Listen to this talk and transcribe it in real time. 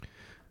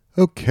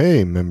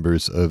Okay,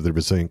 members of the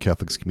Resilient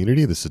Catholics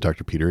community, this is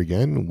Dr. Peter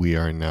again. We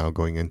are now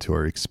going into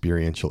our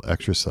experiential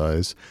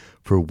exercise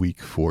for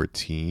week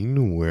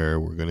 14,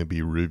 where we're going to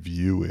be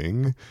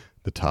reviewing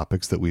the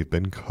topics that we've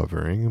been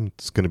covering.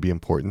 It's going to be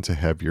important to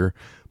have your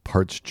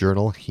parts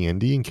journal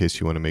handy in case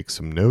you want to make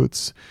some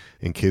notes,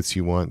 in case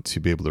you want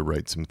to be able to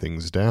write some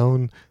things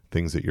down,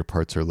 things that your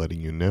parts are letting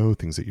you know,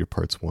 things that your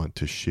parts want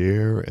to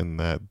share, and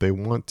that they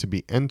want to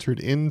be entered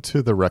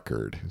into the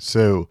record.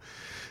 So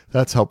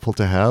that's helpful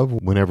to have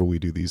whenever we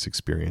do these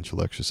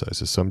experiential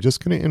exercises. So I'm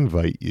just going to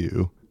invite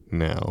you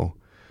now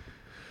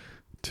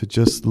to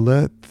just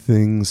let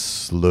things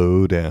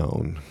slow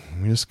down.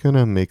 I'm just going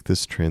to make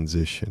this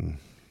transition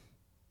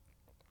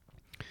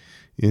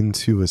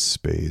into a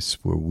space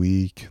where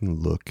we can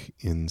look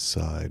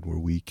inside, where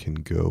we can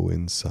go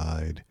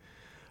inside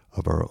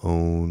of our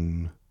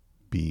own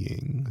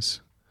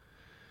beings.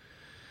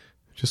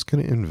 I'm just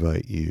going to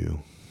invite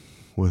you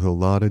with a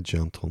lot of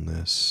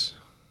gentleness,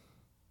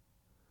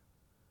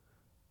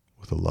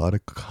 with a lot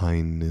of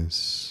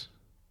kindness,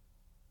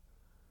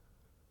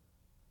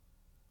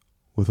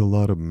 with a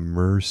lot of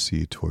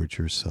mercy towards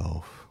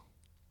yourself,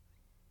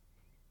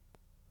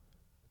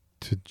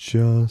 to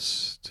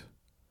just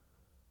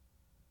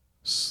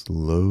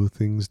slow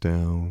things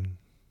down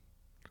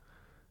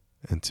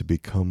and to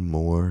become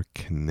more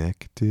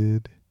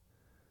connected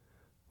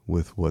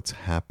with what's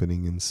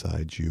happening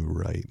inside you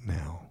right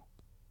now.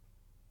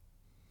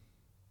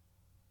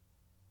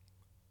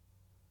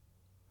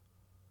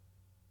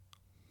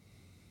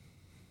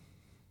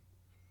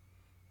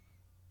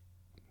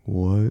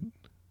 What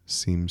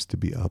seems to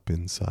be up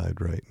inside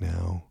right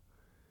now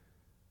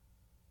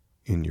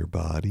in your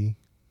body?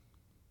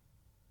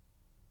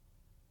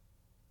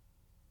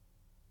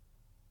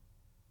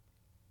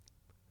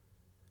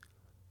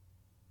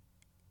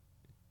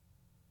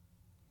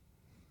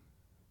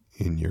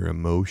 In your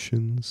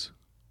emotions?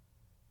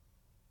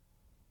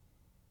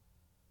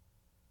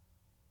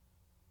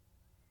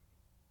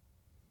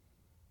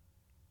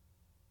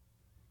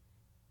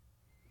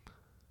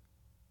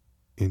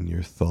 In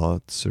your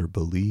thoughts or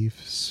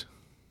beliefs?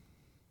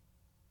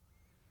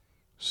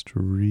 Just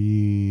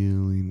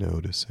really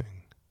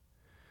noticing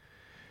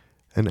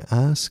and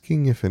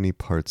asking if any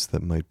parts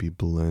that might be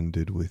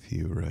blended with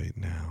you right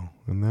now.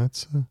 And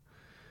that's a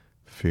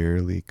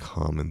fairly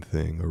common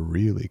thing, a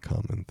really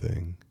common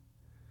thing.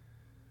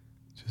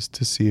 Just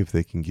to see if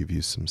they can give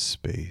you some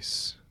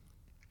space.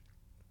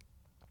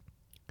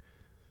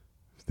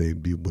 If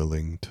they'd be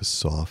willing to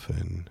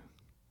soften,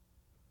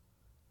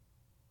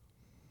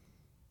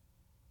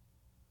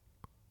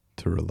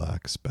 to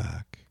relax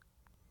back.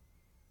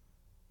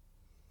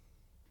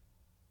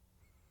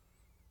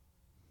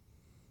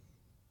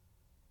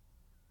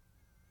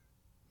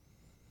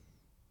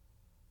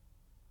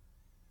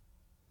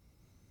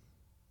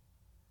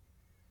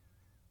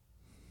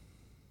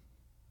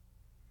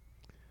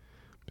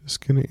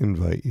 Just going to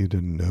invite you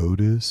to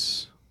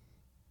notice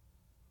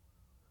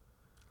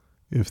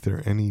if there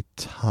are any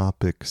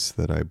topics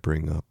that I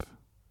bring up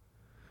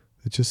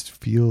that just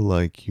feel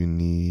like you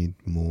need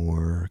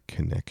more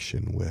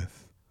connection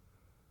with.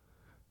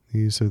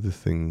 These are the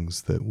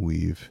things that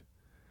we've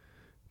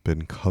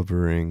been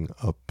covering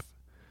up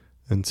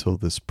until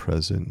this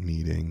present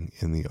meeting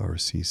in the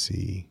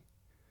RCC.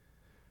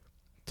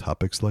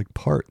 Topics like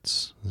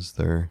parts. Is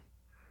there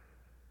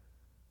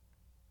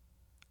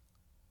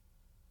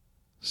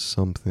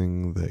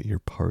something that your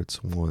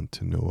parts want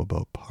to know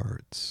about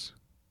parts?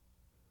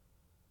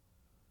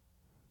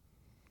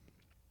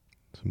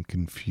 Some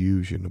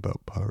confusion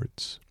about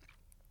parts.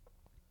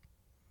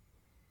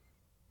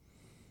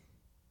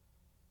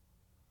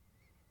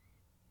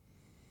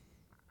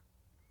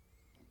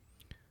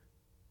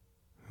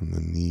 And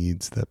the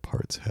needs that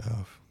parts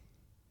have.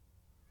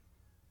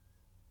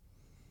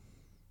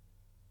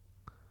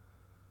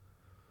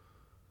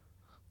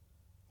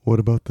 What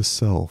about the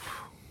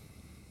self?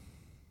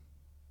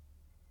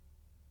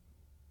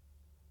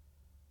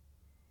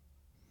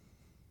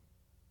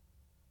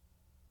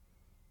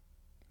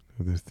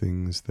 Are there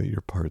things that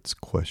your parts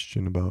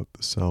question about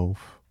the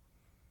self?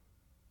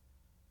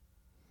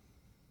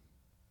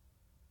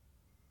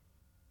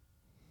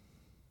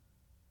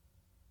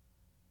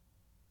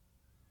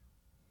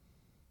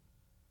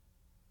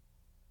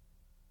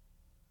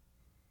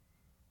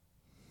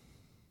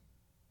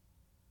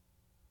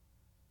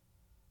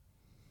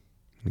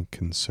 Any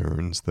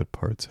concerns that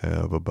parts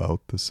have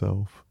about the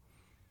self?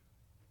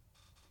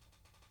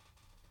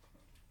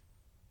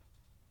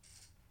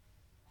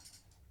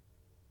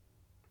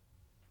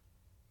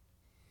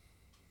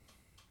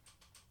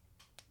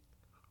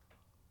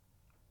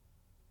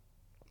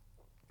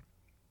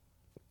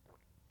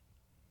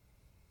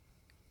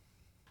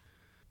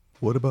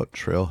 What about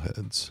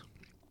trailheads?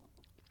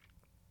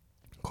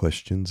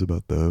 Questions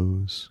about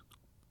those?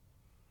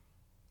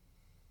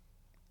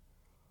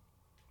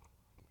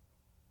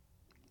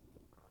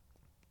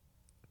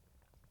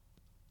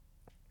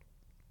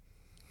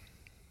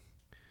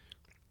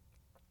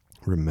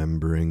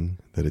 Remembering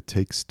that it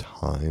takes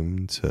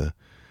time to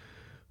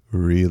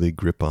really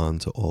grip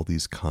onto all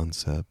these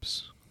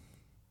concepts.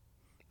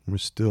 We're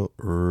still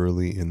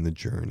early in the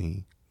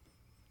journey.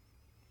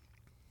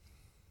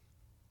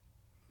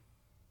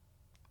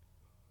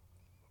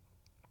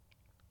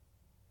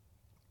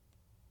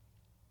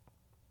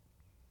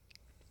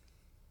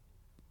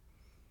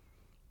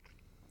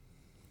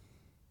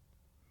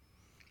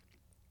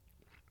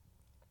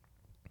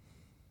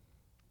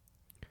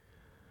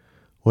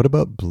 What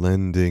about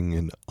blending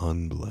and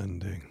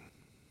unblending?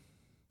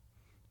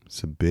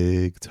 It's a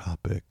big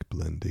topic,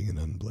 blending and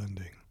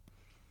unblending.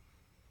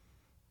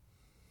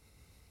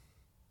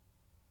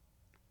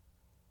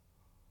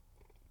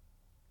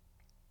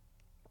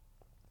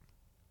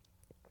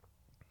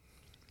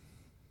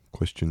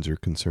 Questions or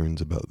concerns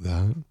about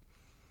that?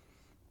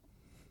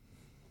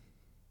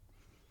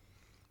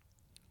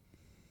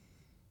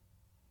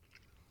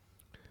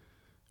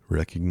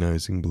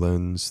 Recognizing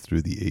blends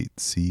through the 8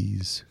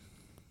 C's.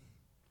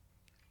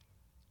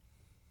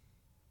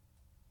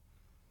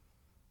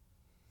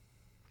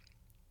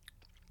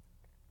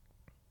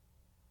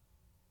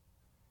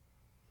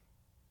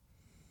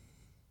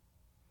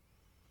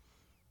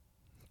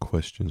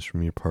 Questions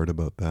from your part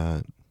about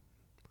that?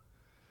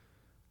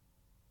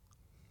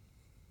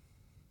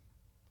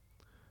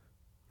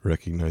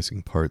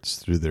 Recognizing parts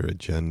through their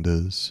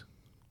agendas.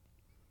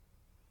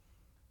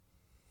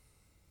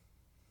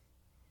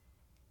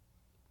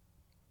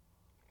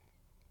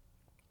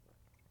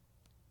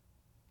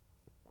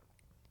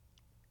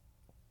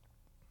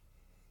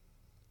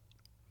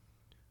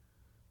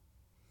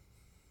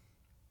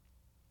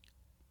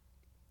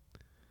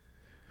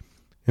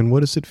 And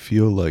what does it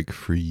feel like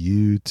for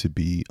you to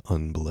be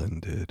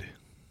unblended?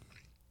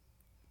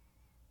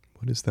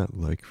 What is that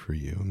like for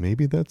you?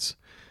 Maybe that's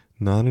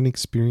not an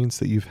experience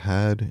that you've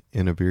had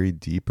in a very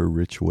deep or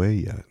rich way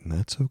yet, and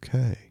that's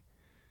okay.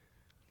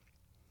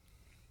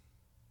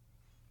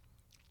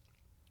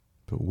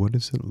 But what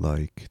is it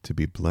like to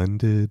be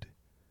blended?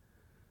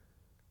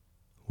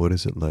 What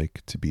is it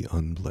like to be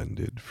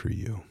unblended for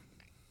you?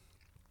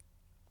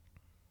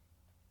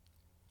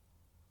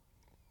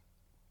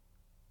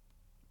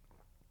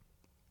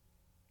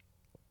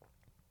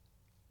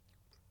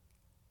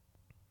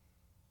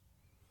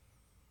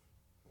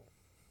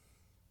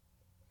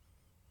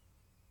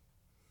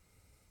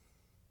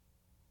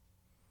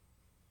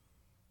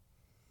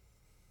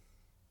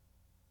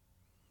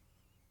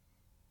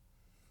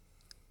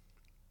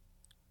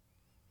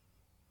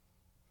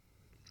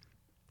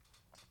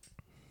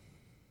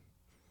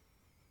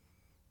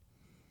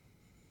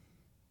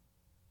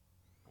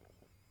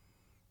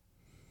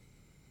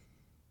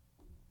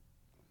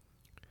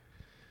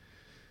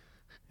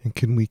 And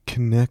can we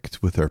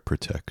connect with our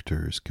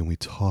protectors? Can we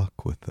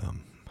talk with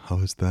them? How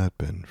has that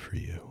been for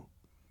you?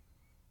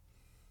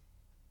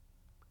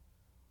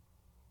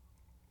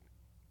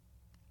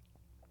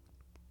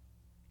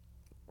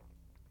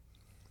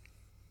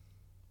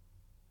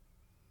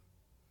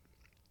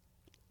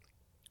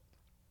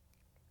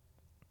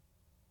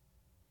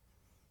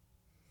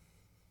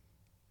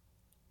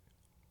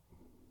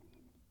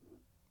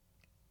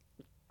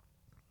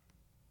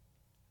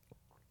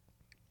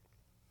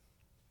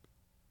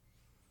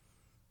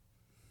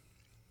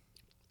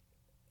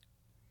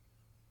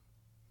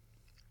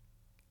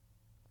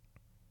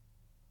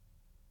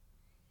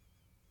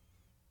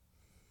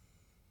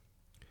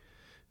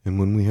 And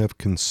when we have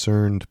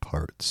concerned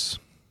parts,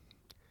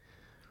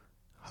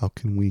 how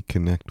can we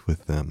connect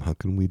with them? How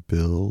can we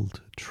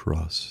build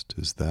trust?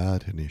 Is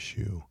that an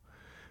issue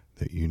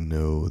that you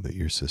know that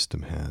your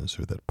system has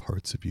or that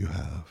parts of you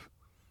have?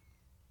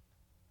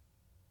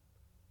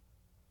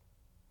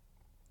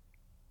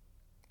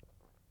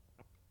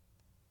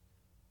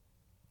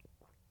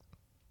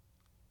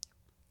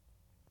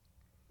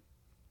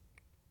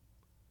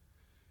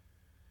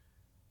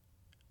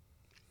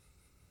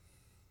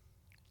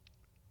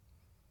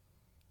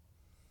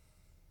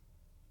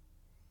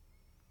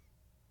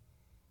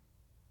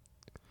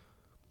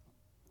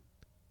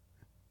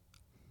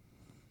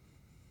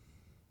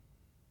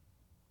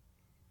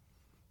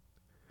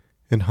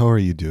 And how are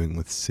you doing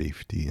with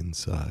safety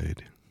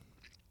inside?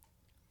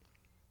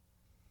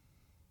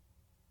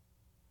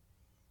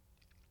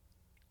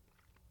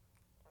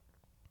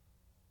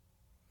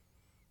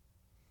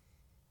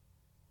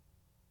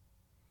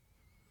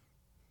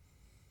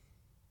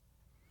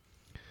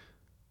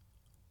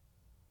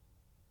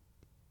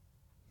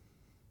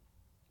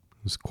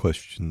 Those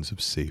questions of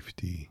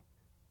safety,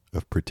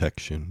 of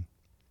protection.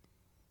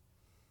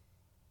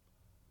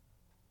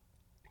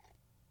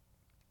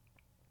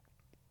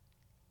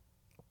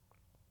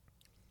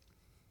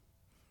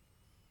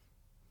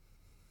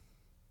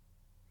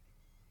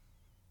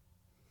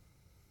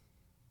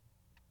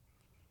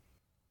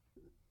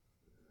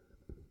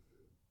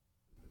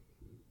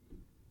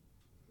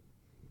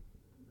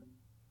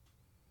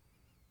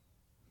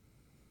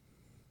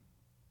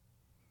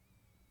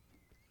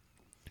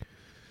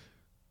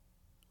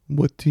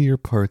 What do your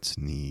parts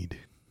need?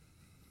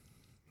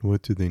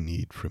 What do they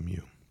need from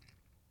you?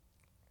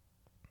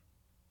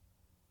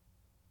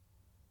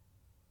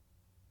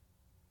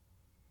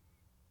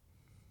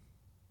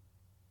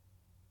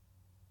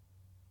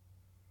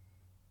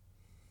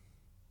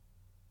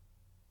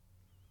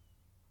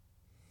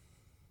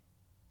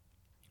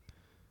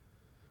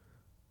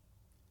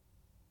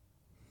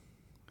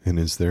 And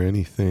is there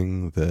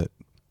anything that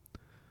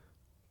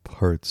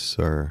parts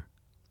are,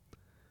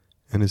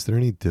 and is there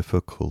any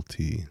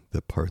difficulty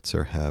that parts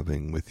are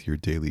having with your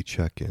daily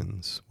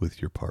check-ins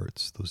with your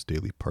parts, those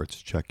daily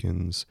parts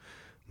check-ins,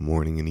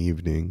 morning and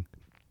evening,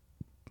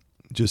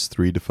 just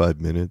 3 to 5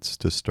 minutes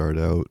to start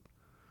out?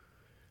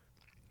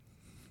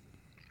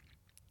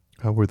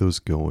 How are those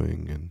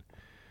going, and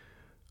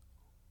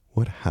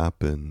what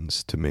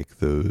happens to make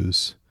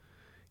those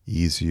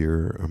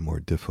easier or more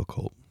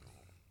difficult?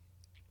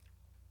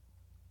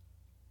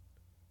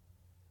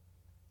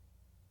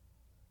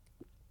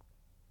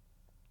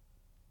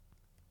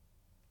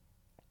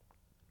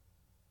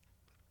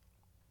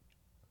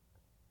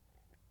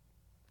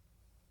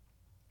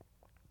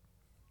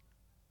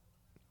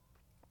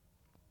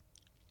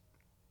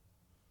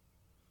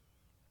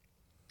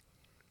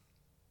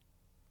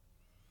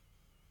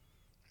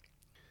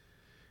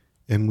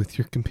 And with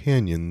your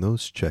companion,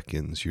 those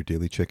check-ins, your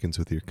daily check-ins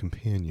with your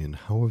companion,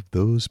 how have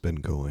those been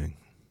going?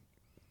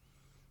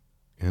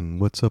 And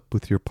what's up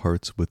with your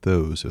parts with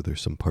those? Are there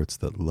some parts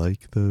that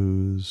like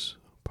those?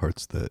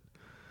 Parts that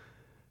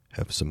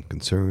have some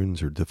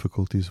concerns or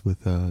difficulties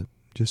with that?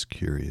 Just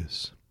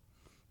curious.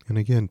 And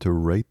again, to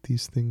write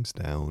these things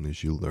down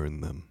as you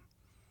learn them.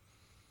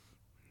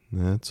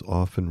 That's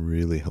often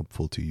really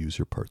helpful to use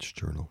your parts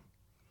journal.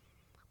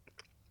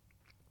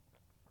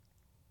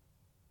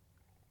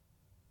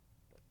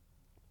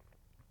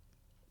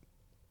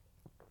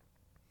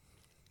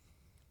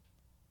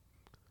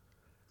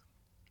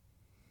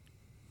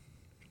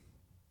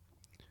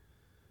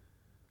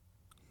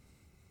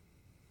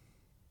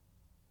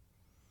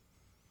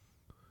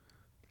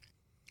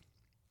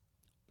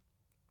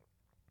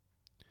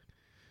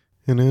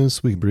 And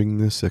as we bring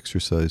this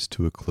exercise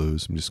to a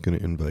close, I'm just going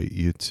to invite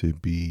you to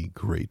be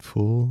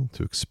grateful,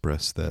 to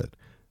express that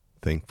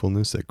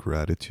thankfulness, that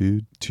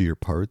gratitude to your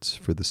parts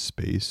for the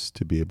space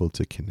to be able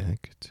to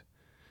connect.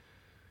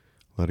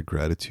 A lot of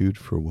gratitude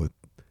for what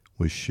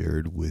was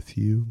shared with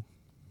you.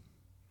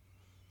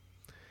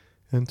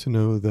 And to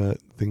know that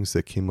things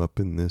that came up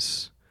in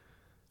this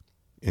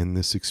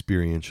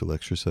experiential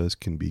exercise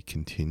can be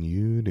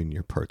continued in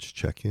your parts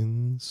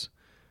check-ins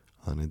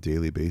on a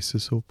daily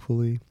basis,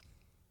 hopefully.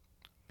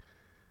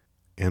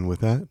 And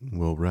with that,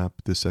 we'll wrap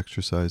this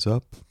exercise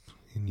up,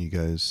 and you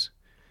guys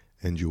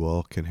and you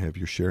all can have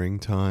your sharing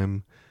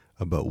time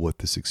about what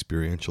this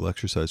experiential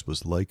exercise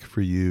was like for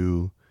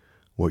you,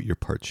 what your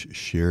parts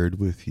shared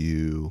with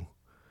you,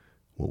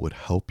 what would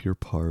help your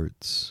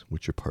parts,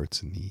 what your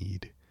parts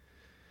need.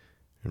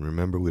 And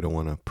remember, we don't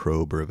want to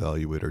probe or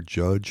evaluate or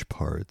judge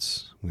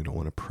parts. We don't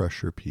want to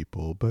pressure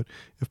people, but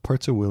if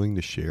parts are willing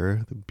to share,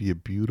 it would be a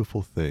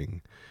beautiful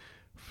thing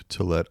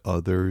to let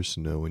others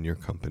know in your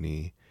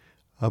company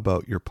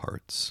about your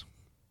parts.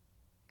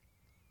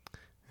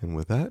 And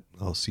with that,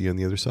 I'll see you on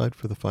the other side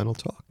for the final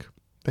talk.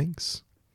 Thanks.